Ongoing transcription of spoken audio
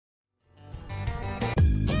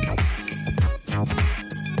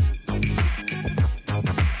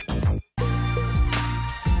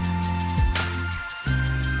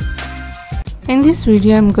In this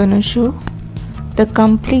video I'm gonna show the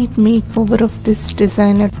complete makeover of this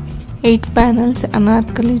designer 8 panels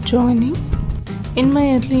Anarkali joining. In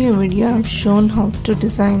my earlier video I've shown how to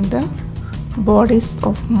design the bodice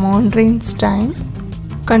of modern style.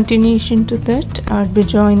 Continuation to that, I'll be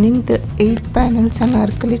joining the 8 panels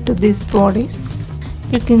Anarkali to this bodice.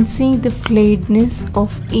 You can see the flayedness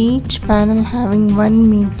of each panel having 1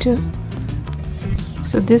 meter.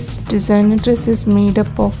 So this designer dress is made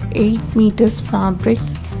up of 8 meters fabric.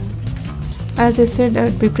 As I said,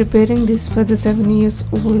 I'd be preparing this for the 7 years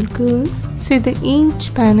old girl. See, the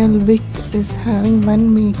each panel width is having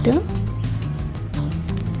 1 meter.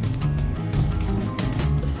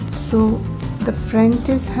 So the front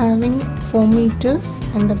is having 4 meters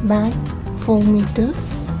and the back 4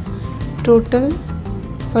 meters. Total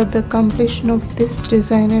for the completion of this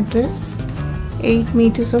designer dress, 8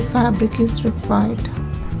 meters of fabric is required.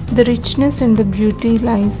 The richness and the beauty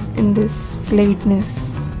lies in this flayedness.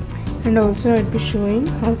 And also I'll be showing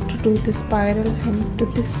how to do the spiral hem to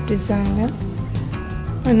this designer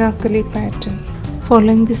Anarkali pattern.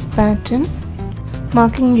 Following this pattern,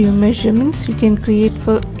 marking your measurements you can create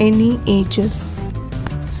for any ages.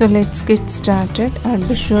 So let's get started. I'll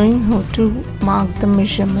be showing how to mark the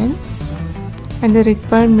measurements and the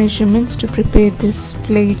required measurements to prepare this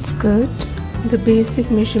flayed skirt. The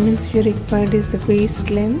basic measurements you required is the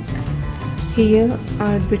waist length. Here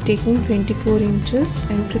I will be taking 24 inches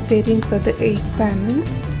and preparing for the 8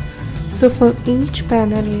 panels. So for each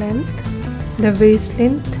panel length, the waist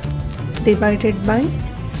length divided by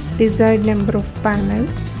desired number of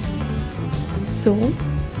panels. So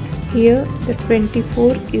here the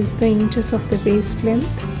 24 is the inches of the waist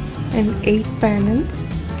length and 8 panels.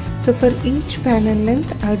 So for each panel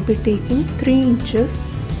length I will be taking 3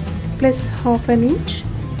 inches plus half an inch,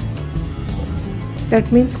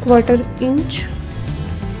 that means quarter inch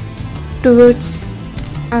towards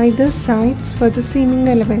either sides for the seaming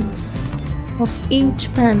allowance of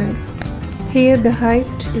each panel. Here the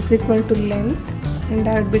height is equal to length and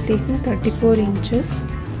I will be taking 34 inches.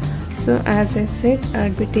 So as I said, I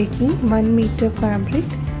will be taking 1 meter fabric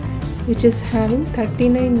which is having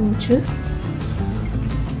 39 inches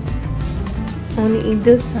on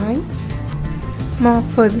either sides. Mark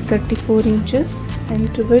for the 34 inches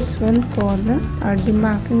and towards one corner I will be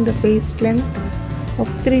marking the waist length of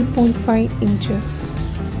 3.5 inches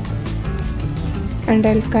and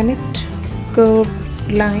I'll connect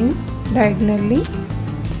curved line diagonally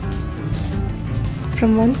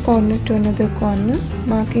from one corner to another corner,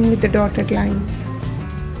 marking with the dotted lines.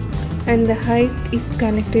 And the height is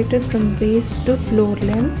calculated from waist to floor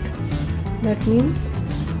length. That means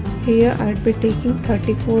here I will be taking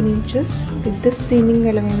 34 inches with the seaming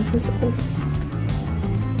allowances of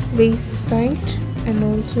waist side and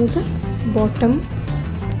also the bottom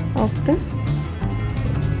of the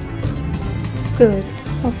skirt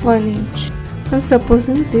of 1 inch. Now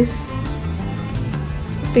supposing this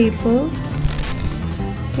paper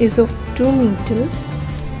is of 2 meters,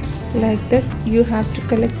 like that you have to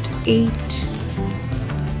collect 8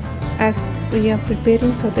 as we are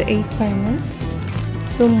preparing for the 8 panels.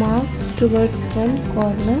 So mark towards one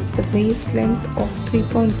corner the waist length of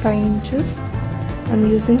 3.5 inches.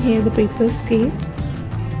 I'm using here the paper scale,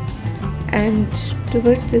 and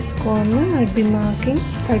towards this corner I'll be marking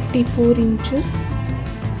 34 inches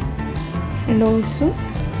and also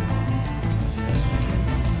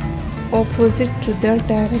opposite to that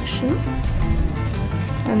direction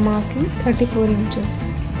I'm marking 34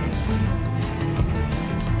 inches.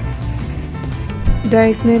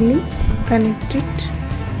 Diagonally connect it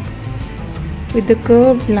with the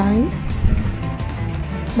curved line,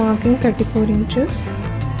 marking 34 inches.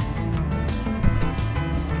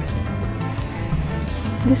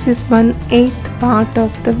 This is 1/8 part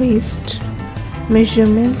of the waist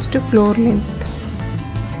measurements to floor length.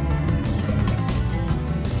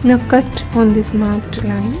 Now cut on these marked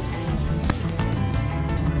lines.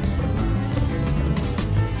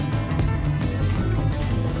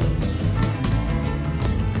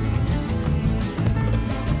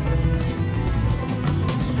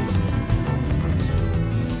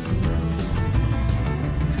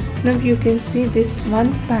 Now you can see this one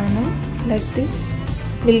panel like this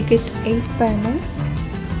will get 8 panels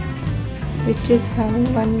which is having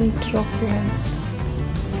 1 meter of length.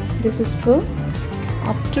 This is for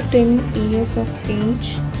up to 10 years of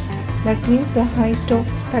age. That means the height of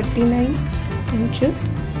 39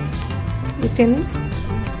 inches you can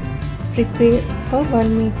prepare for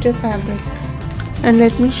 1 meter fabric. And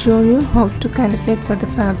let me show you how to calculate for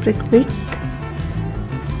the fabric width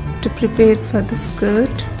to prepare for the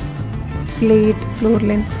skirt, flayed floor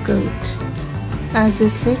length skirt. As I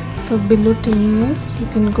said, for below 10 years, you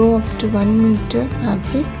can go up to 1 meter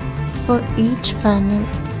fabric for each panel.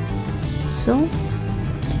 So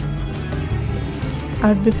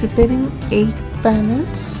I'll be preparing 8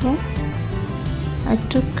 panels, so I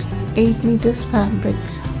took 8 meters fabric.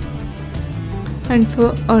 And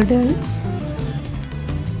for adults,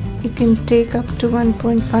 you can take up to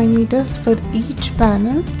 1.5 meters for each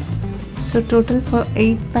panel. So total for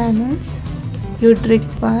 8 panels, you'd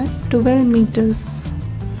require 12 meters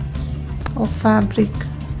of fabric,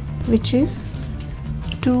 which is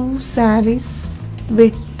 2 saris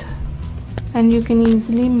width. And you can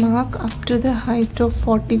easily mark up to the height of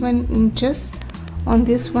 41 inches on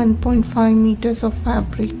this 1.5 meters of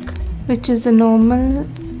fabric, which is a normal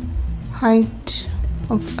height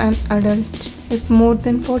of an adult. If more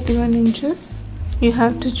than 41 inches, you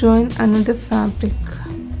have to join another fabric.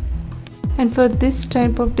 And for this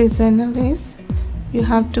type of designer waist, you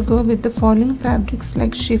have to go with the following fabrics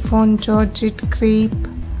like chiffon, georgette, crepe,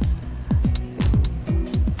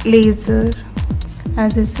 laser.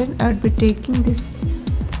 As I said, I'll be taking this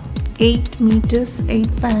 8 meters, 8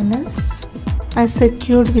 panels. I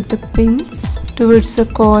secured with the pins towards the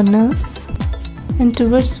corners, and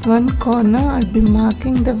towards one corner I'll be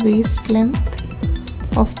marking the waist length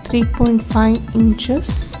of 3.5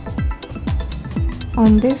 inches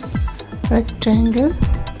on this rectangle.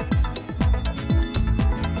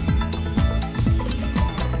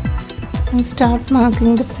 And start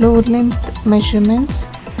marking the floor length measurements,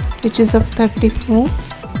 which is of 34,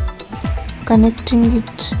 connecting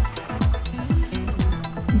it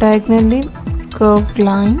diagonally curved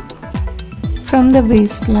line from the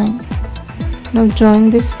waistline. Now join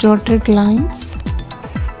these dotted lines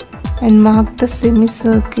and mark the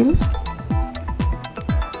semicircle,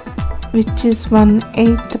 which is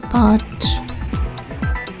 1/8 part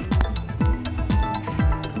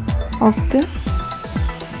of the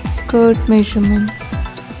skirt measurements.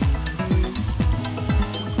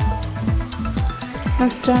 Now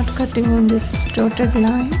start cutting on these dotted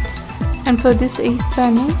lines, and for this 8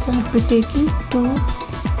 panels I will be taking 2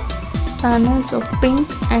 panels of pink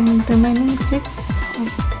and remaining 6 of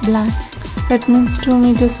black. That means 2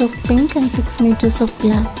 meters of pink and 6 meters of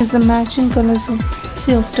black is the matching colors of.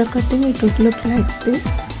 See, after cutting it would look like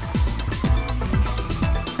this,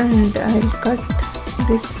 and I'll cut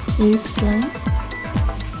this waistline.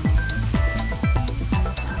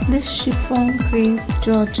 This chiffon crepe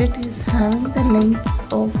georgette is having the lengths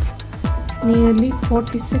of nearly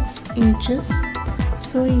 46 inches,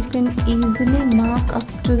 so you can easily mark up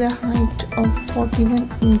to the height of 41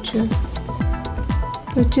 inches,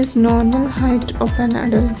 which is normal height of an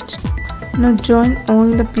adult. Now join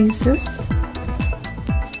all the pieces.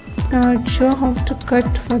 Now I'll show how to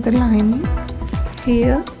cut for the lining.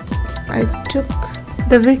 Here I took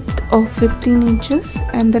the width of 15 inches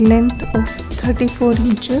and the length of 34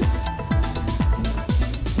 inches.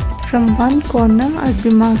 From one corner I'll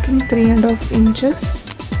be marking 3.5 inches,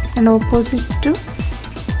 and opposite to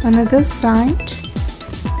another side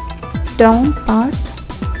down part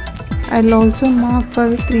I'll also mark for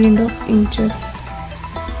the 3.5 inches.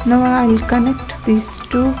 Now I'll connect these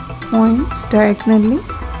 2 points diagonally.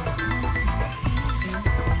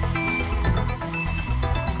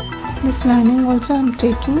 This lining also I'm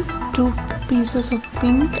taking 2 pieces of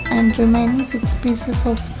pink and remaining 6 pieces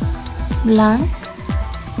of black.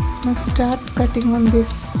 Now start cutting on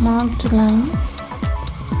these marked lines,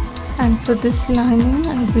 and for this lining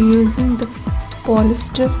I'll be using the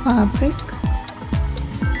polyester fabric.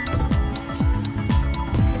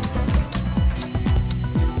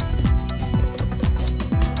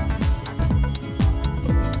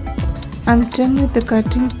 I'm done with the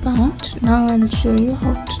cutting part. Now I'll show you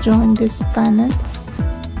how to join these panels.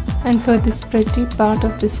 And for this pretty part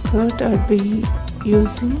of the skirt I'll be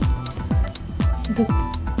using the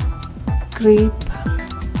crepe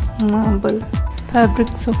marble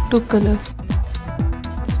fabrics of 2 colors.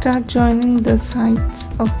 Start joining the sides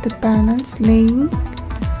of the panels, laying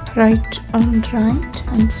right on right,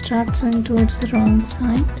 and start sewing towards the wrong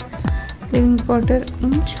side, leaving 1/4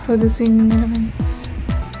 inch for the seaming elements.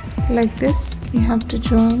 Like this, we have to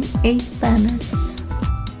join 8 panels.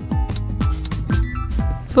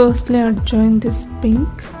 Firstly, I'll join this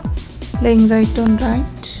pink, laying right on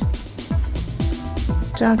right.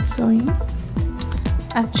 Start sewing.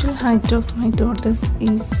 Actual height of my daughters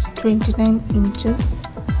is 29 inches,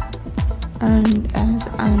 and as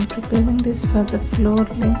I am preparing this for the floor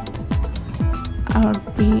length, I'll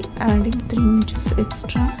be adding 3 inches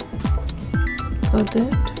extra for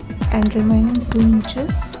that, and remaining 2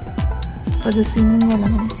 inches for the seaming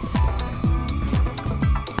elements.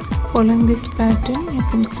 Following this pattern, you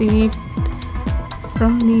can create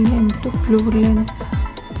from knee length to floor length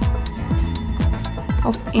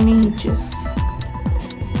of any edges.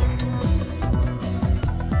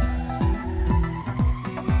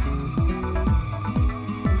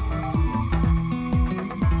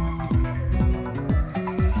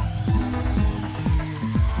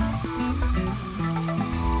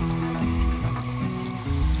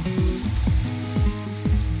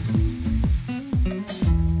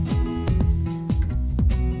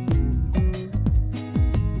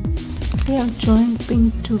 See, I've joined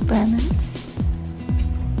pin 2 panels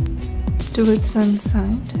towards one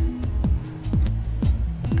side,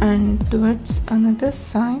 and towards another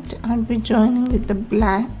side I'll be joining with the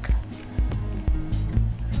black,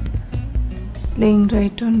 laying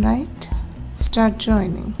right on right. Start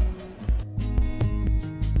joining.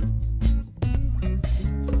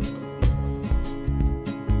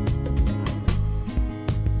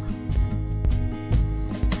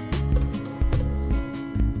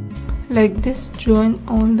 Like this, join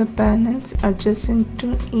all the panels adjacent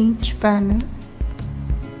to each panel.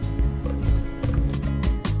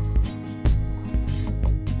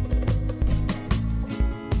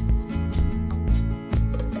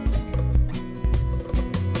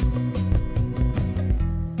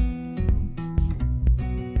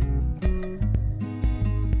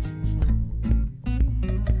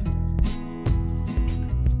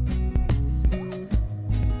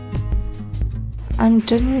 I'm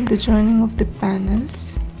done with the joining of the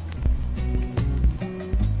panels.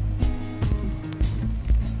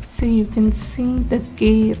 So you can see the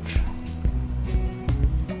gear.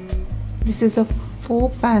 This is a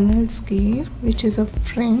 4 panels gear, which is a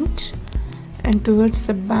front, and towards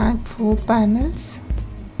the back 4 panels.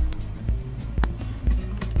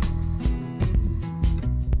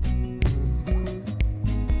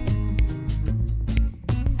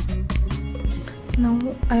 Now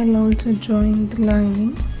I'll also join the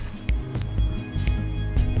linings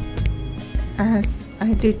as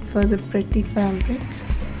I did for the pretty fabric.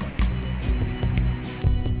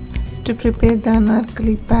 To prepare the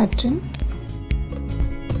Anarkali pattern,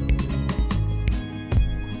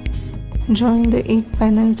 join the 8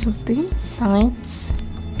 panels of the sides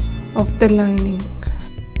of the lining.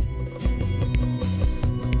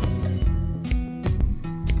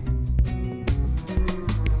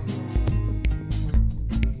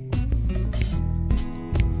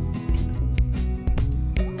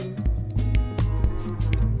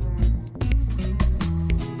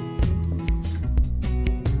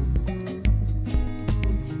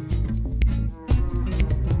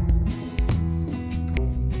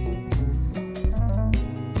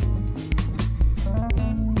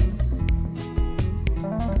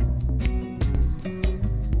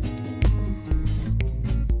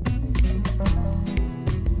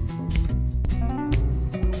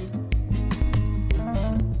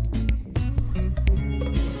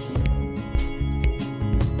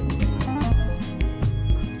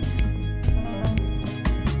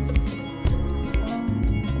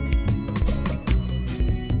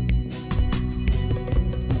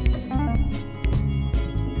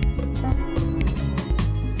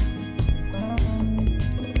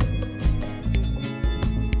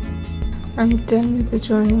 I'm done with the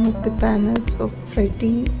joining of the panels of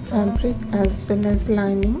pretty fabric as well as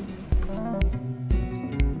lining.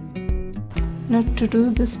 Now to do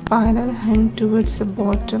the spiral hem towards the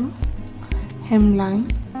bottom hemline,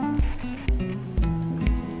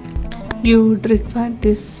 you would require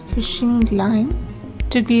this fishing line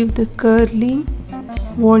to give the curly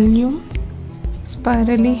volume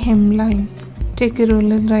spirally hemline. Take a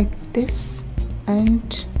roller like this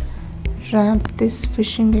and wrap this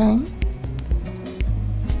fishing line.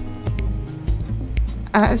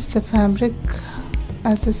 As the fabric,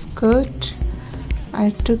 as the skirt, I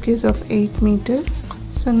took is of 8 meters,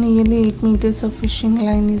 so nearly 8 meters of fishing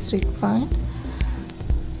line is required.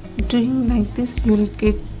 Doing like this, you will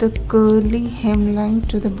get the curly hemline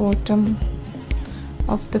to the bottom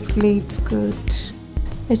of the flayed skirt,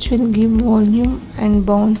 which will give volume and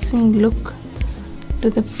bouncing look to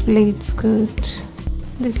the flayed skirt.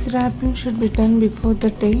 This wrapping should be done before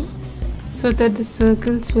the day so that the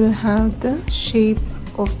circles will have the shape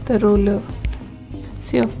of the roller.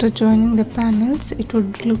 See, after joining the panels, it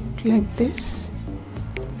would look like this,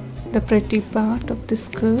 the pretty part of the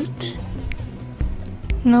skirt.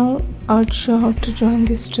 Now I'll show how to join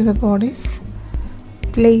this to the bodice.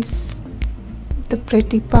 Place the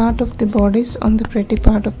pretty part of the bodice on the pretty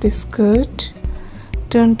part of the skirt.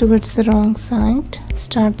 Turn towards the wrong side.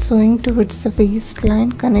 Start sewing towards the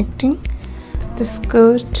waistline, connecting the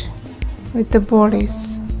skirt with the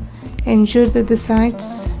bodice. Ensure that the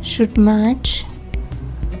sides should match.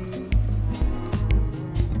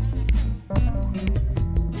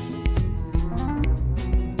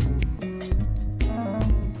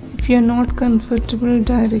 If you're not comfortable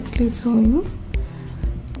directly sewing,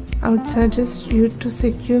 I would suggest you to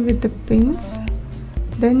secure with the pins,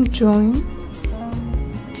 then join.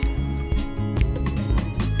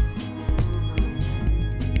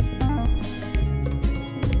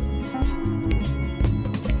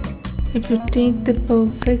 If you take the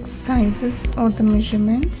perfect sizes or the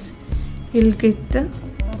measurements, you'll get the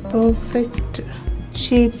perfect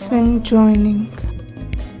shapes when joining.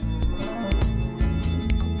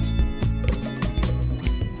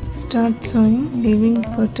 Start sewing, leaving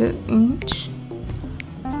 1/4 inch.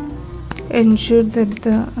 Ensure that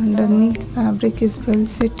the underneath fabric is well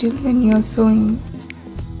settled when you are sewing.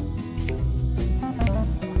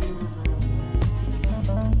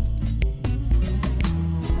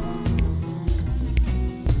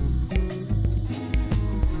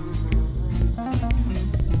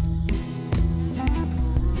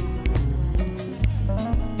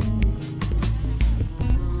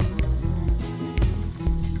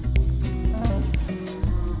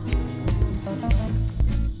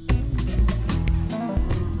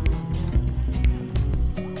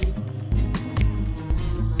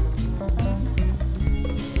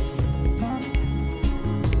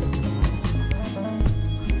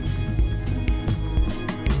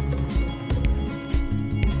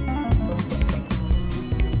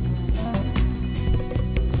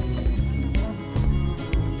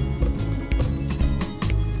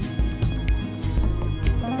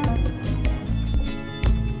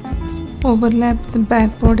 Overlap the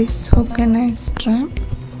back body's hook and eye strap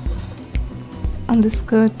on the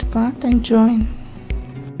skirt part and join.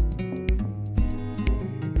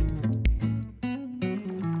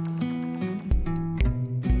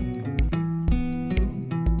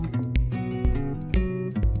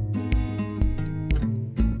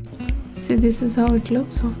 See, this is how it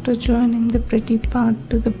looks after joining the pretty part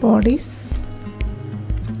to the bodies.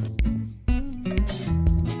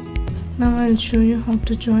 Now I'll show you how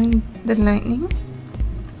to join the lining.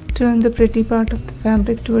 Turn the pretty part of the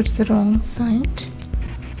fabric towards the wrong side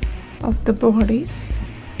of the bodies.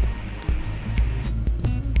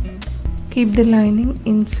 Keep the lining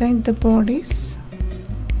inside the bodies,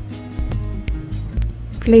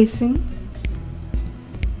 placing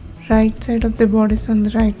right side of the bodice on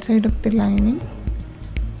the right side of the lining.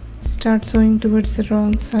 Start sewing towards the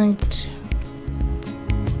wrong side,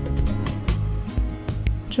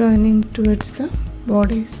 joining towards the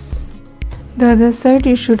bodice. The other side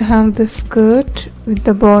you should have the skirt with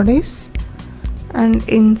the bodice, and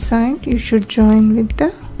inside you should join with the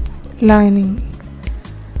lining.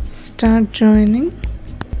 Start joining.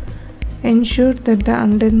 Ensure that the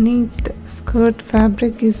underneath skirt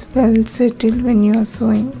fabric is well settled when you are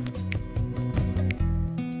sewing.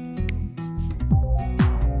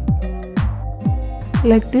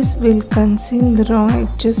 Like this will conceal the raw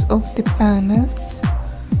edges of the panels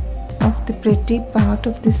of the pretty part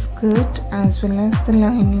of the skirt as well as the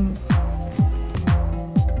lining.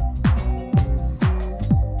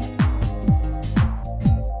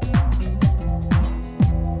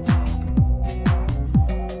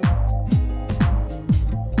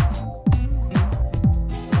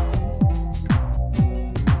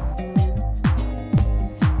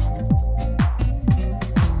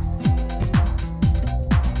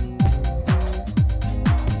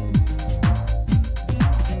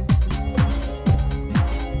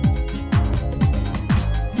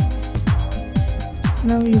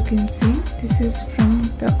 Now you can see this is from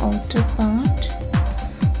the outer part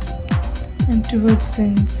and towards the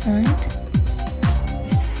inside.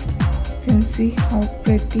 You can see how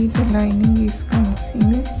pretty the lining is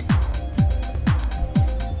concealed,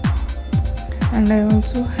 and I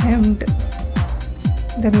also hemmed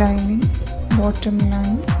the lining, bottom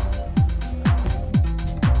line.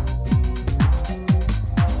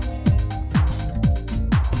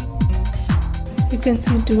 You can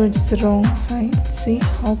see towards the wrong side. See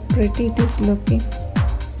how pretty it is looking.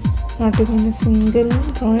 Not even a single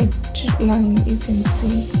raw edge line you can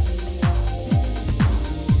see.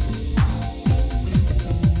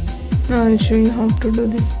 Now I'll show you how to do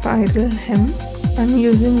the spiral hem. I'm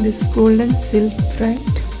using this golden silk thread.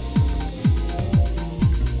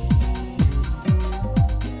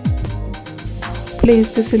 Place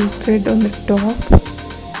the silk thread on the top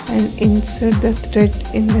and insert the thread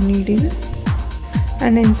in the needle.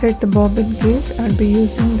 And inside the bobbin case, I'll be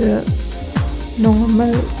using the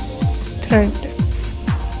normal thread,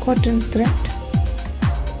 cotton thread,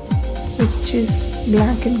 which is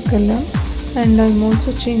black in color. And I'm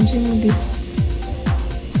also changing this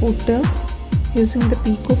footer using the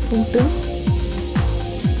picot footer.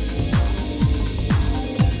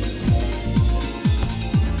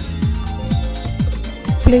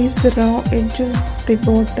 place the raw edge of the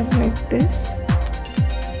bottom like this,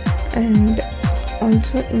 and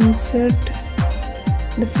also insert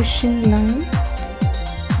the fishing line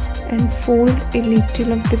and fold a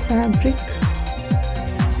little of the fabric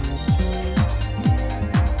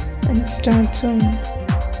and start sewing.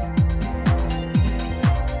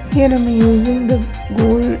 Here I am using the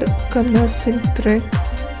gold color silk thread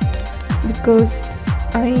because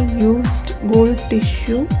I used gold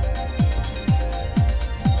tissue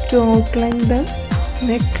to outline the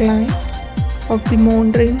neckline of the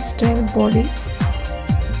modern style bodice.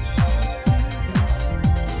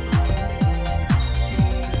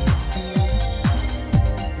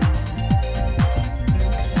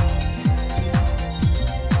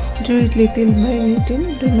 Do it little by little,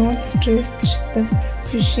 do not stretch the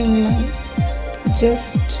fishing line,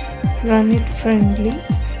 just run it friendly,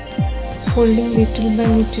 holding little by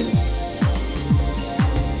little.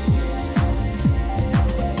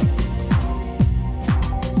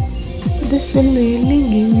 This will really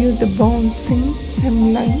give you the bouncing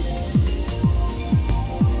hemline,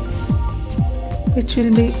 which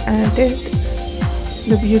will be added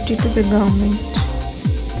the beauty to the garment.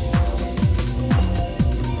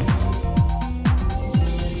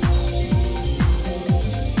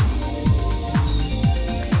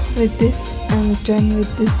 With this, I am done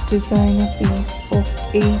with this designer piece of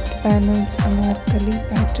 8 panels Anarkali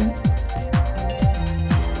pattern.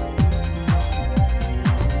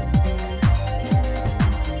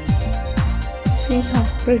 See how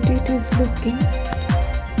pretty it is looking.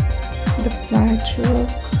 The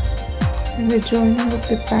patchwork and the joining of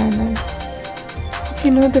the panels. If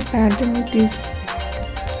you know the pattern, it is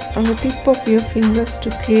on the tip of your fingers to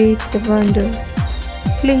create the wonders.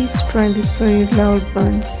 Please try this for your loved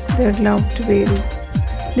ones, they love to wear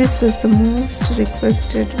it. This was the most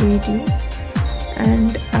requested video,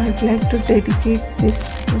 and I'd like to dedicate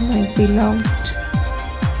this to my beloved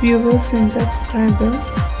viewers and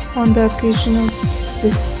subscribers on the occasion of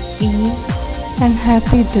this Eid, and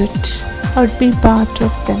happy that I'd be part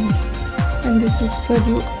of them. And this is for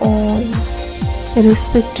you all,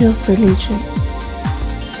 irrespective of religion.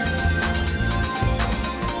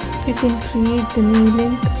 You can create the knee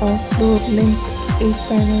length or floor length 8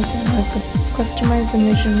 panels and customize the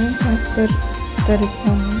measurements as per the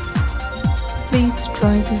requirement. Please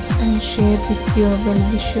try this and share with your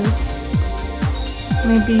well-wishers.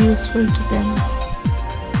 May be useful to them.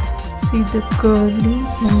 See the curly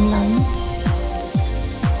hemline,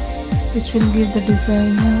 which will give the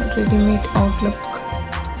designer ready-made outlook.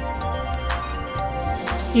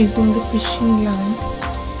 Using the fishing line,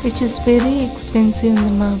 which is very expensive in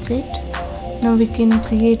the market, now we can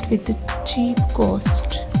create with the cheap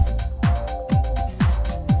cost.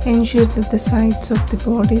 Ensure that the sides of the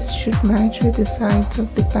bodice should match with the sides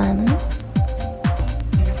of the panel.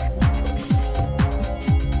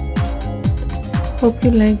 Hope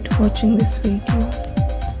you liked watching this video.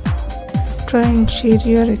 Try and share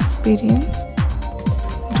your experience.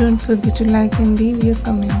 Don't forget to like and leave your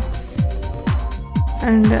comments.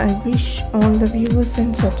 And I wish all the viewers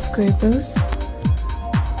and subscribers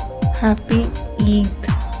happy Eid,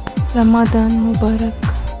 Ramadan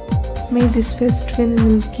Mubarak. May this festival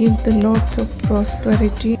will give the lots of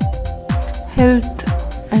prosperity,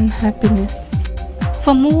 health and happiness.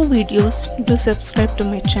 For more videos, do subscribe to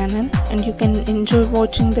my channel and you can enjoy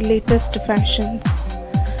watching the latest fashions.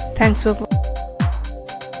 Thanks for watching.